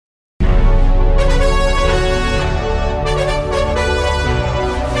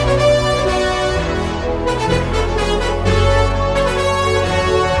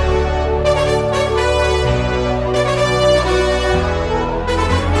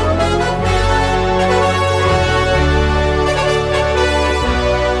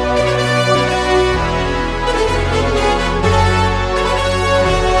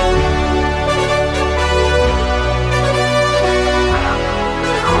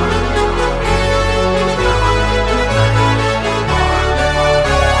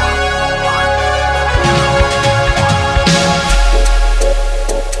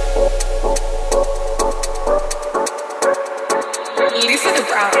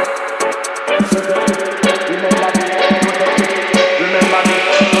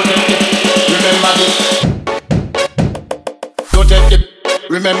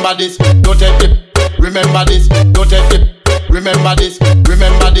Remember this, don't take it. Remember this, don't take it. Remember this,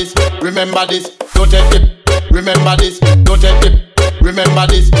 remember this, remember this, don't take it. Remember this, don't take it. Remember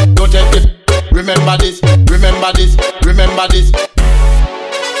this, don't take it. Remember this, remember this, remember this.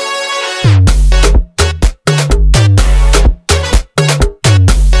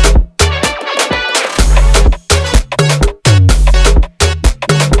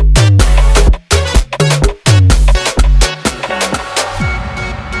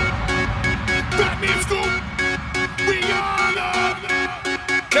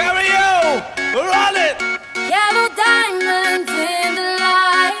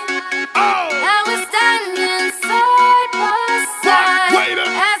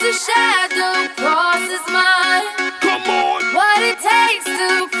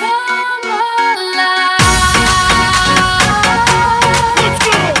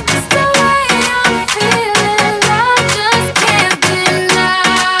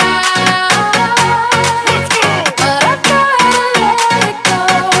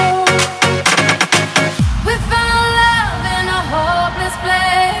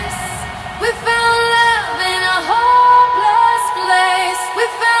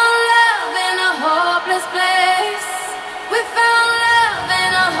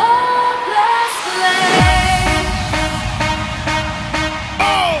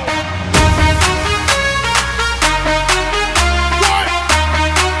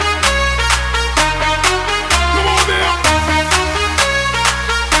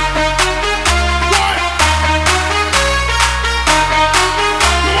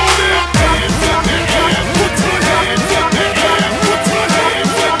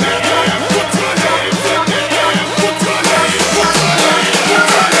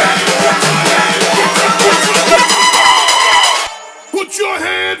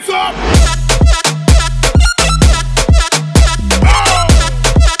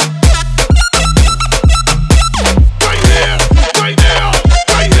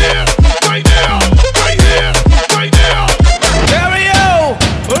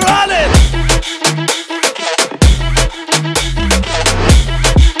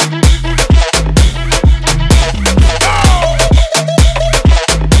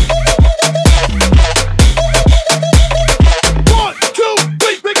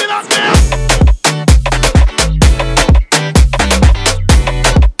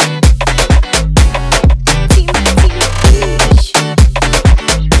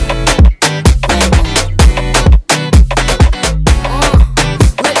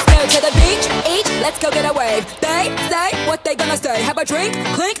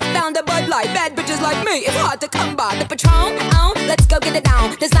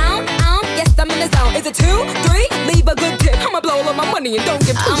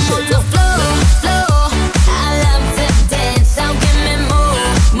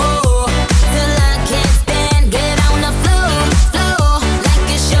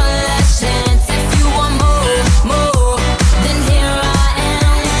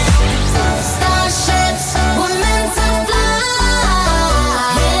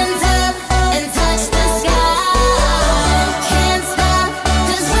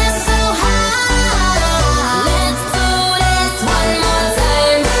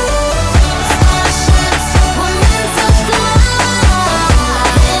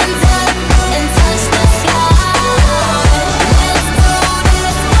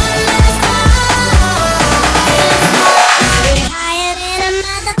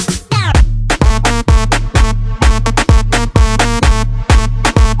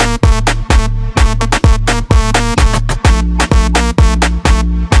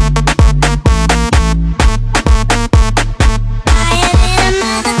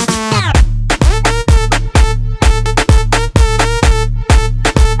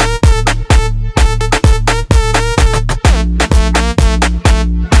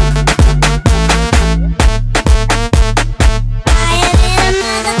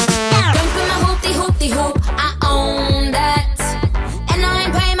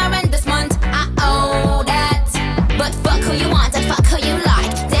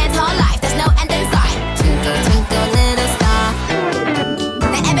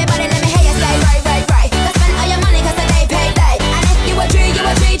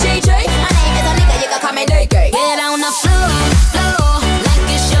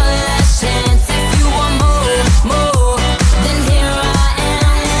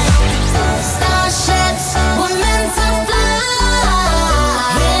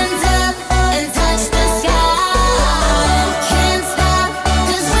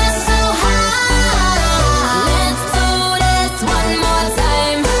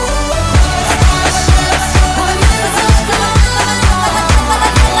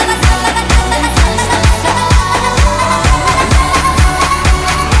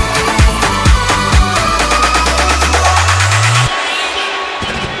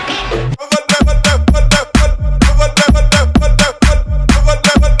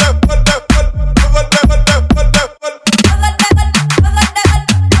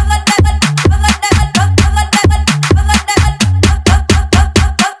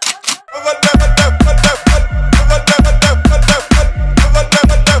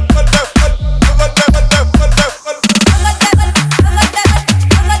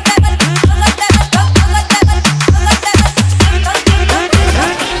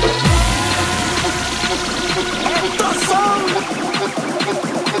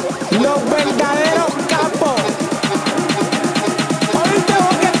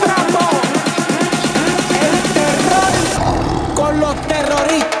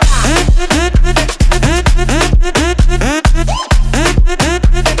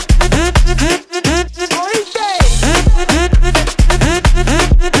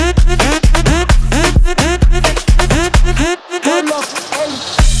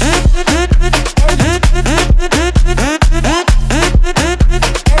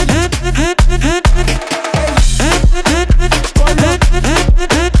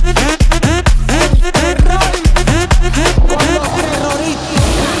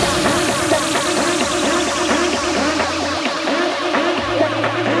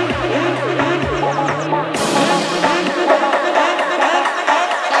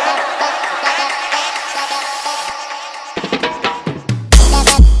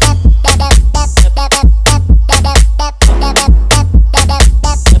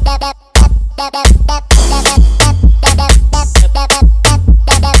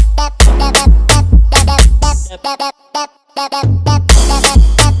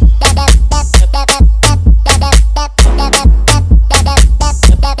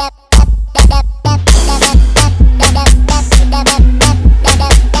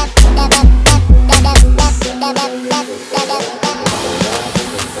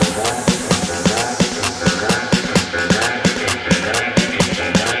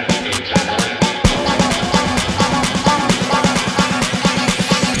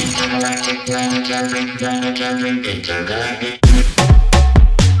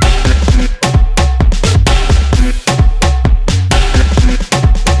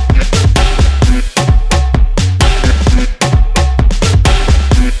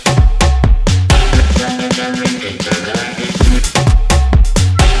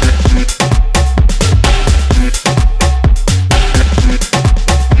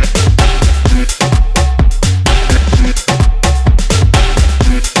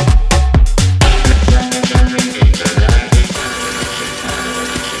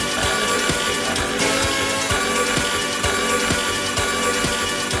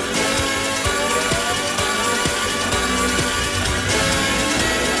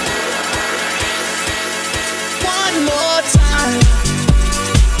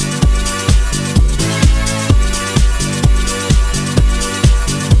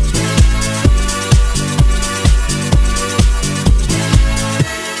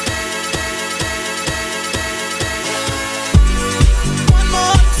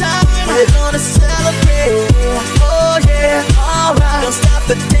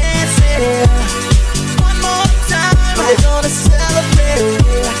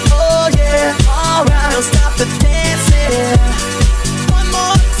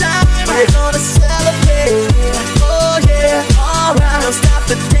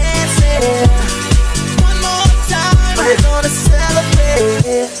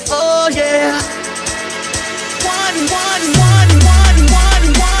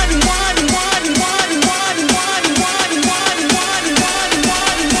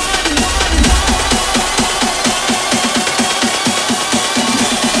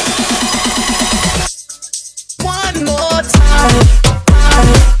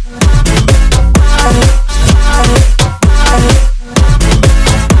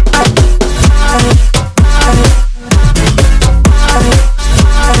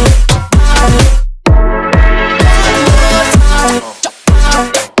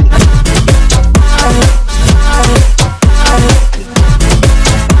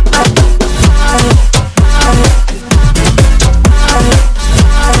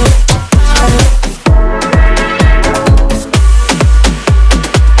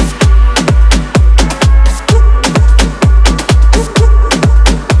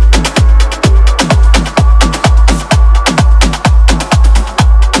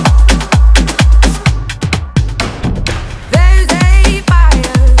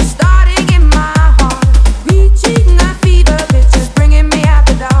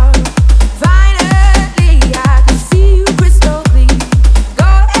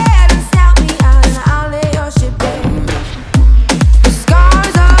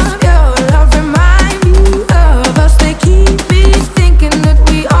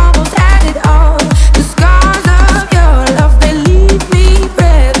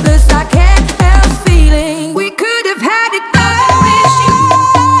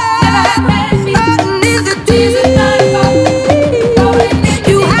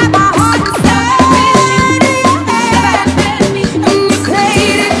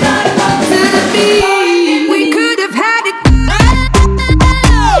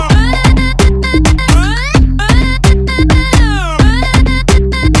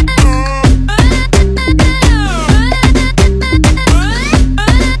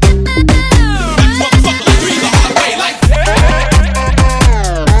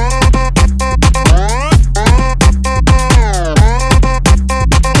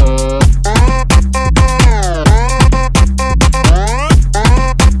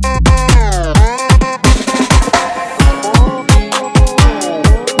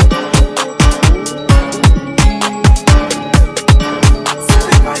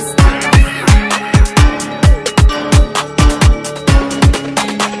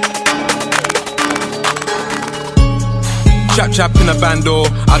 Chap in a bando,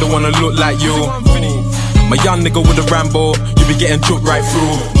 I don't wanna look like you. My young nigga with a Rambo, you be getting took right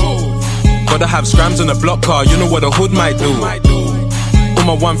through. Gotta have scrams on a block car, you know what a hood might do. All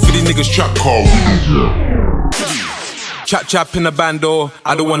my 150 niggas trap car. Chap in a bando,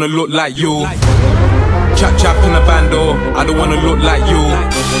 I don't wanna look like you. Chap in a bando, I don't wanna look like you.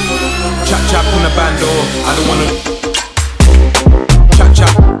 Chap in a bando, I don't wanna.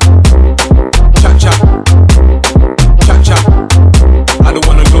 Chap. I don't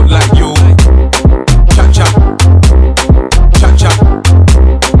wanna look like you. Chap.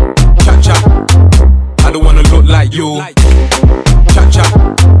 I don't wanna look like you.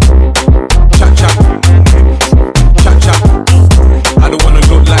 Chap. I don't wanna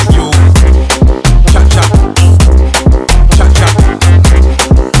look like you. Chap.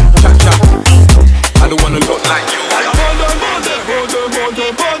 I don't wanna look like you.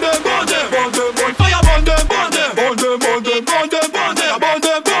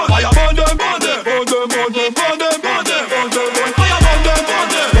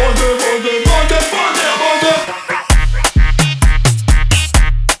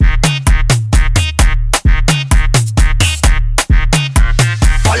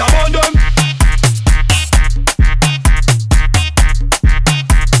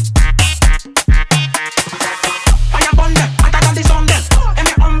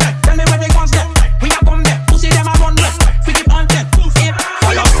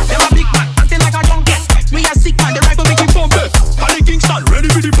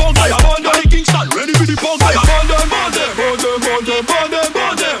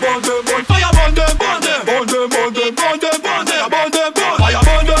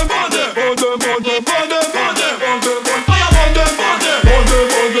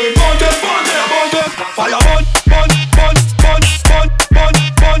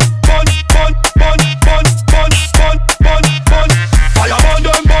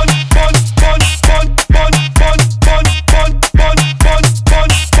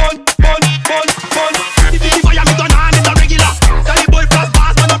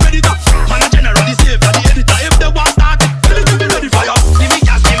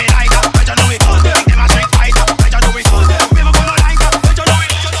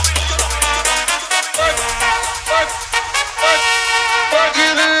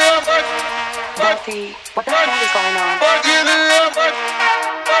 healthy. What the hell is going on?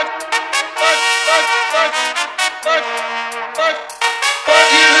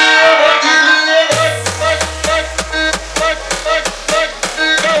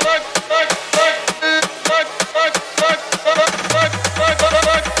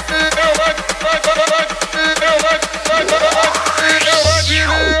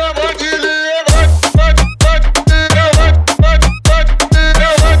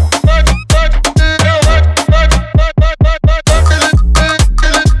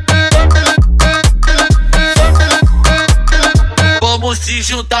 Se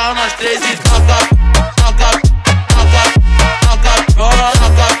juntar nós três e toca, toca, toca, toca,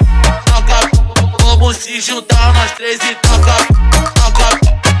 toca, toca. Vamos se juntar nós três e toca, toca,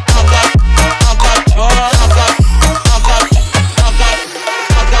 toca, toca, toca, toca, toca,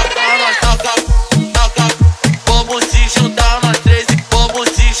 toca, toca. Vamos se juntar nós três e vamos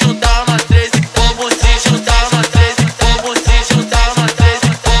se juntar nós três e vamos se juntar nós três e vamos se juntar nós três e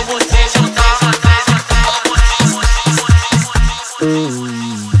vamos se juntar nós três e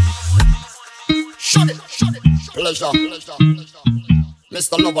Pleasure,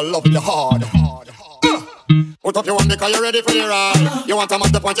 Mr. Lover, love in your heart. Put up your one because you're ready for the ride. You want to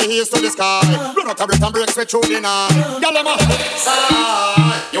match the point your heels to the sky. Run out a breath and break straight through the night. Y'all am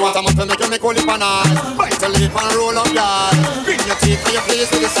side. You want to match to make you make all the panai. Bite a lip and roll up yard. Bring your teeth and your face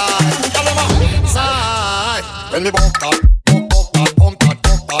to the side. Y'all am side. When me bump that, bump that, bump that, bump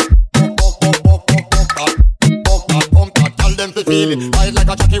that, bump that, bump that, bump that, bump that. Tell them to feel it. Ride like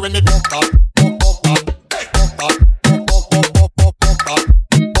a jockey when me bump that.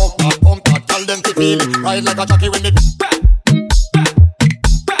 Ride like a jockey when it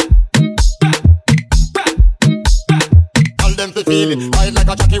tell them to feel it. Ride like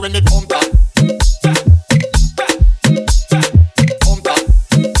a jockey when it pump up. Pump up.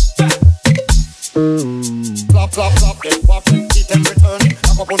 Flop, flop, flop, get wap. Keep them returning.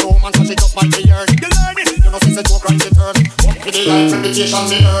 A couple no man so she just might be earning. You learn it. You know she said joke right determined. Walk for the eye, reputation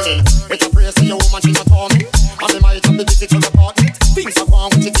me earning. It's a praise to your woman, she's a torment. And they might have to visit your apartment. Things are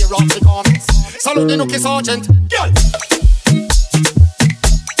wrong with you, tear off the comments. Salute the nookie sergeant,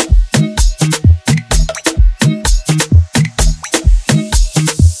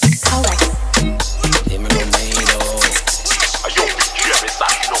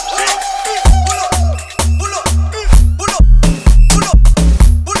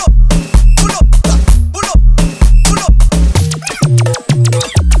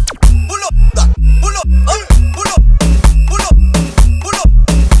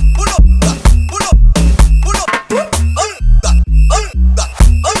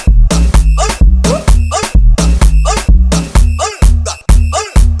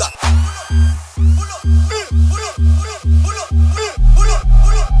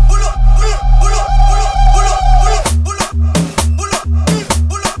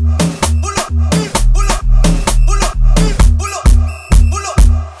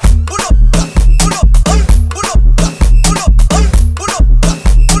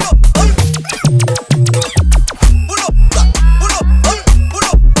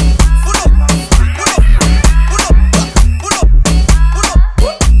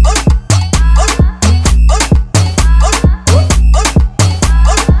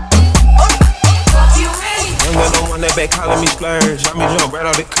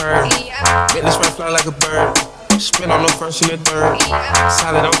 girl.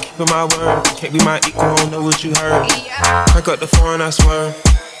 Solid, I'm keeping my word. Can't be my equal, don't know what you heard. Crank up the phone, I swear.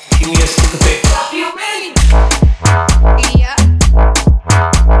 Keep me a sick of it.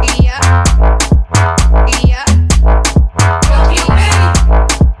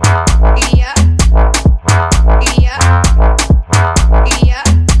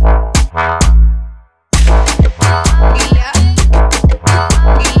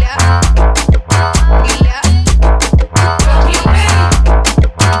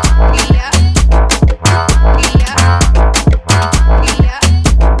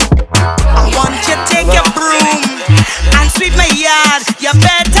 Take your broom and sweep my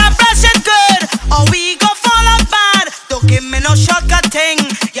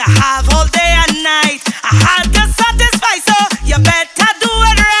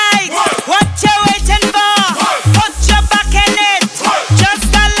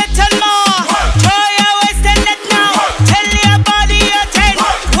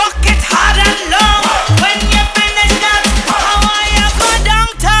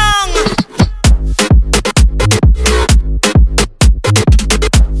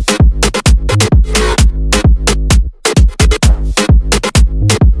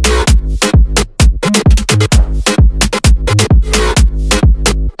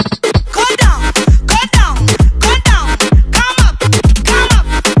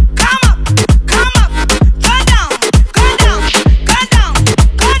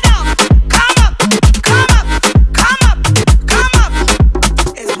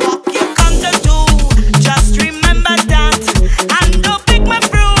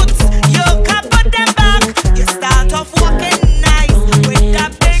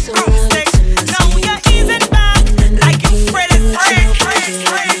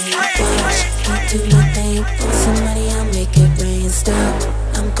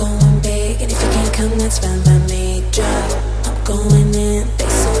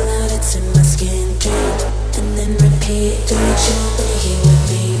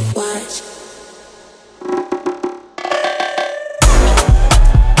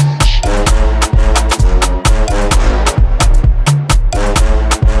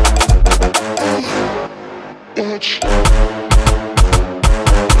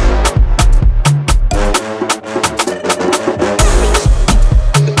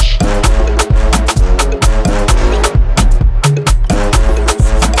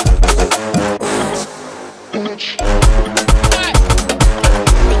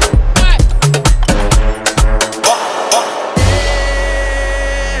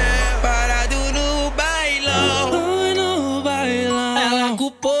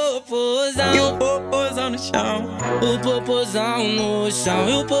no chão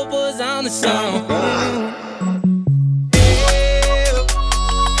e o popozão no chão.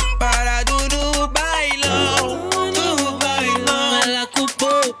 Parado no bailão, ela com o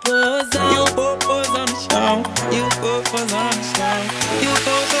popozão. E o popozão no chão, e o popozão no chão, e o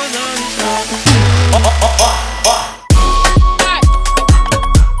popozão no chão.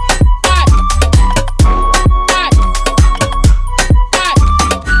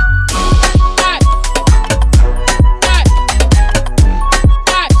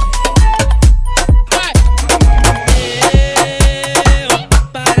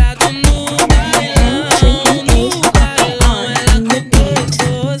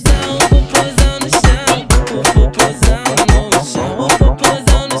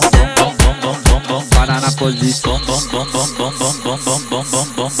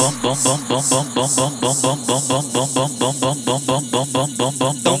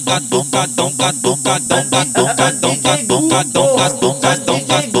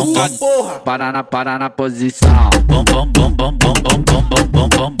 Para na posição.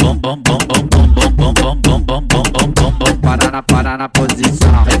 Para na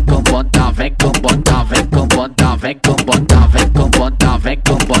posição. Vem com botão, vem com botão, vem com botão, vem com botão, vem com botão, vem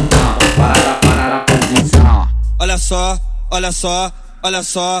com botão. Para na posição. Olha só, olha só. Olha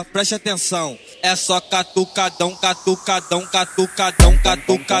só, preste atenção. É só catucadão, catucadão, catucadão,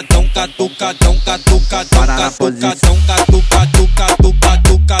 catucadão, catucadão, catucadão, catucadão,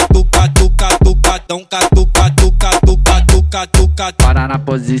 catucadão, catucadão, para na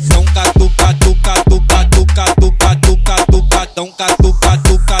posição. Catucadão,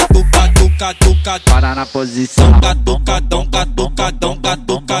 para na posição. Catucadão, catucadão, catucadão,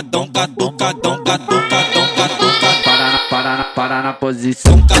 catucadão, catucadão, para na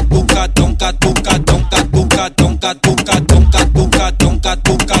posição. Catucadão, catucadão, catucadão, catucadão, catucadão,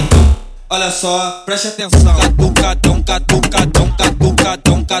 catucadão. Olha só, preste atenção. Catucadão, catucadão,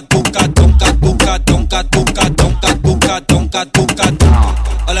 catucadão, catucadão, catucadão, catucadão, catucadão, catucadão.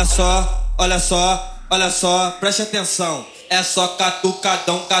 Olha só, olha só, olha só, preste atenção. É só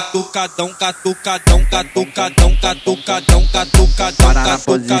catucadão, catucadão, catucadão, catucadão, catucadão, catucadão, catucadão, catucadão, catucadão, para na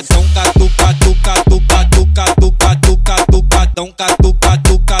posição.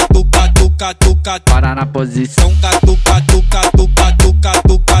 Catucadão, para na posição. Catucadão,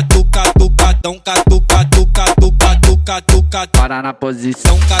 catucadão, catucadão, catucadão, catucadão, catucadão, catucadão, para na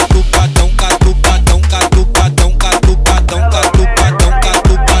posição. Catucadão, catucadão, catucadão, catucadão, catucadão, catucadão.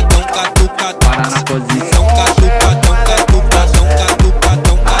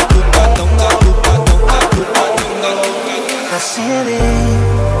 Decidí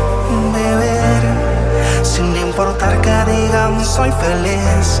vivir sin importar que digan soy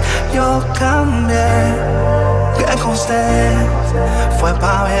feliz. Yo cambié, que con usted fue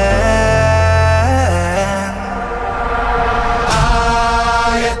pa' bien.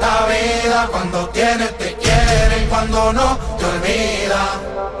 Ay, esta vida cuando tienes te quieren, cuando no te olvida.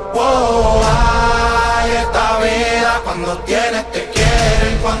 Wow, ay, esta vida cuando tienes te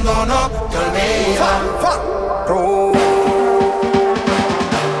quieren, cuando no te olvida.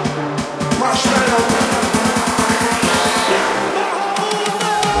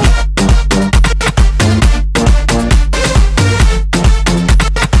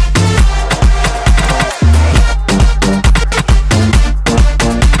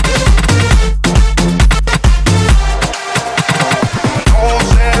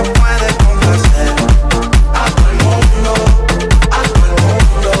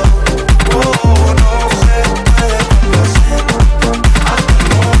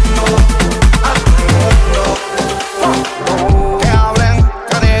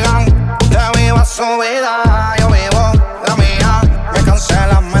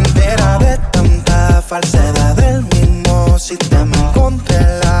 Falsedad del mismo sistema, encontré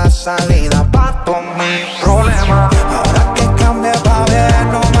la salida pa' todos mis problemas.